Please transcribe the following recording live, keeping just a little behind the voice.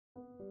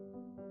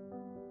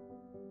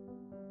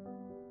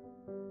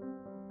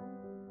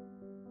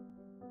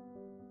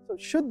So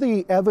should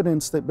the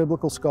evidence that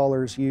biblical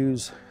scholars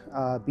use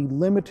be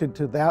limited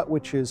to that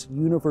which is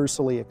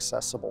universally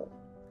accessible?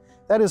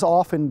 That has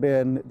often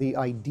been the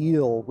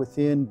ideal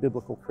within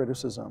biblical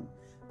criticism,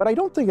 but I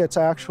don't think it's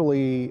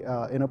actually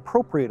an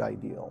appropriate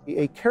ideal.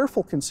 A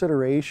careful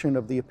consideration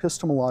of the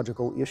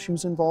epistemological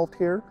issues involved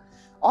here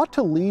ought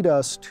to lead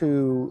us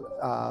to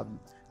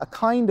a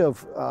kind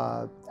of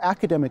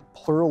academic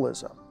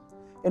pluralism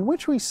in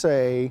which we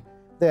say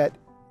that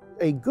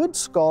a good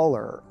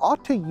scholar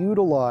ought to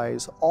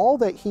utilize all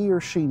that he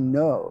or she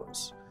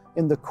knows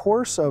in the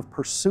course of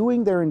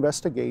pursuing their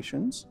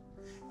investigations,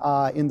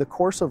 in the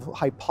course of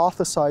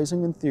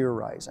hypothesizing and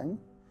theorizing,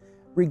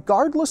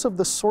 regardless of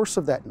the source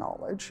of that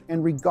knowledge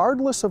and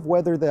regardless of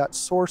whether that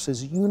source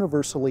is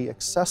universally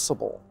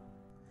accessible.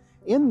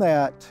 In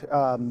that,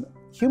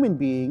 human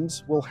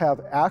beings will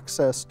have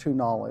access to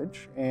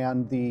knowledge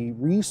and the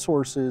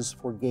resources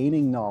for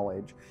gaining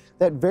knowledge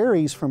that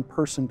varies from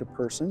person to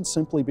person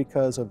simply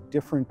because of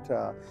different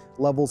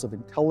levels of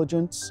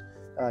intelligence,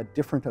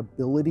 different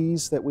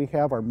abilities that we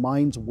have. Our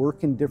minds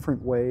work in different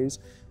ways.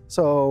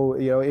 So,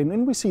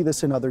 and we see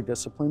this in other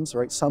disciplines,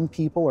 right? Some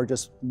people are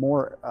just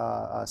more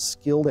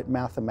skilled at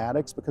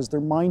mathematics because their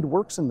mind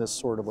works in this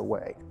sort of a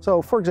way.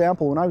 So, for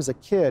example, when I was a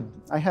kid,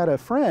 I had a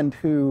friend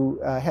who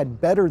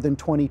had better than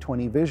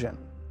 20/20 vision.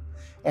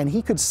 And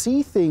he could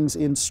see things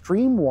in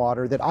stream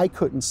water that I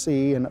couldn't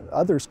see and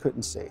others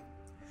couldn't see.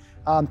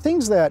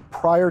 Things that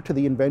prior to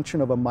the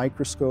invention of a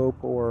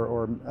microscope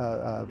or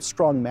a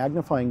strong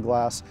magnifying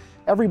glass,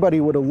 everybody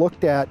would have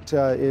looked at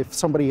if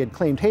somebody had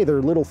claimed, hey, there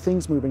are little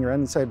things moving around,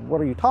 and said, what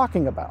are you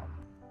talking about?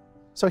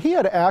 So he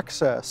had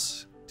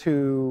access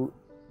to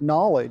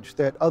knowledge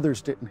that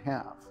others didn't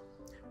have.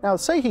 Now,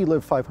 say he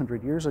lived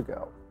 500 years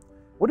ago.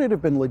 Would it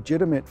have been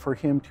legitimate for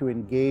him to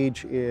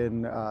engage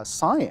in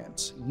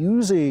science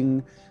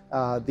using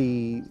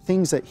the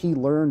things that he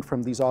learned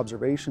from these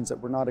observations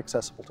that were not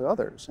accessible to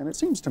others? And it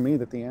seems to me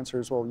that the answer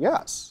is, well,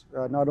 yes.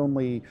 Not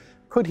only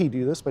could he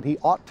do this, but he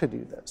ought to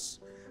do this.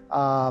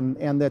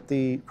 And that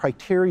the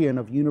criterion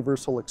of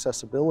universal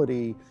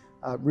accessibility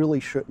really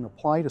shouldn't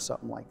apply to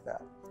something like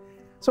that.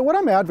 So what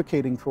I'm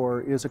advocating for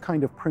is a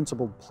kind of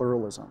principled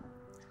pluralism.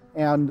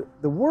 And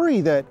the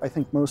worry that I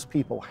think most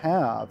people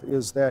have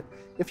is that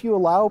if you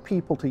allow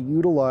people to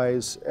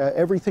utilize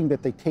everything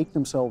that they take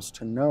themselves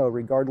to know,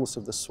 regardless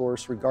of the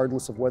source,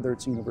 regardless of whether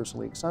it's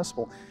universally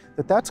accessible,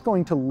 that that's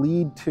going to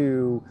lead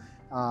to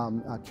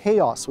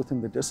chaos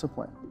within the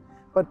discipline.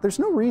 But there's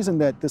no reason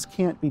that this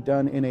can't be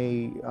done in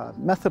a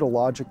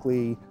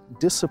methodologically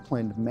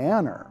disciplined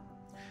manner.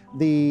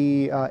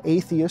 The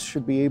atheist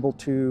should be able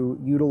to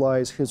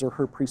utilize his or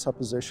her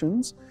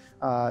presuppositions,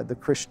 the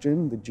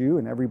Christian, the Jew,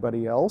 and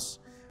everybody else.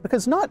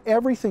 Because not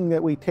everything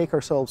that we take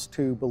ourselves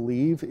to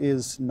believe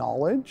is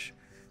knowledge.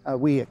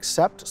 We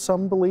accept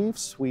some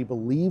beliefs, we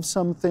believe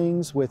some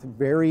things with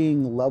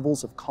varying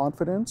levels of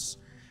confidence.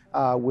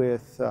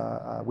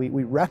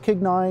 We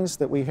recognize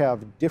that we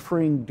have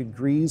differing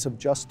degrees of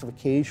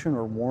justification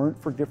or warrant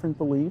for different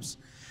beliefs.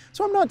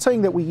 So I'm not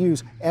saying that we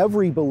use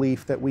every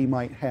belief that we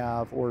might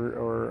have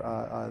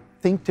or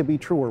think to be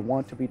true or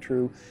want to be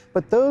true,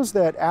 but those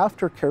that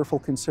after careful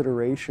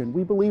consideration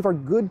we believe are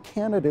good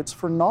candidates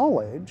for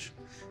knowledge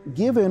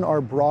given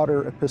our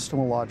broader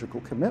epistemological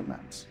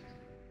commitments.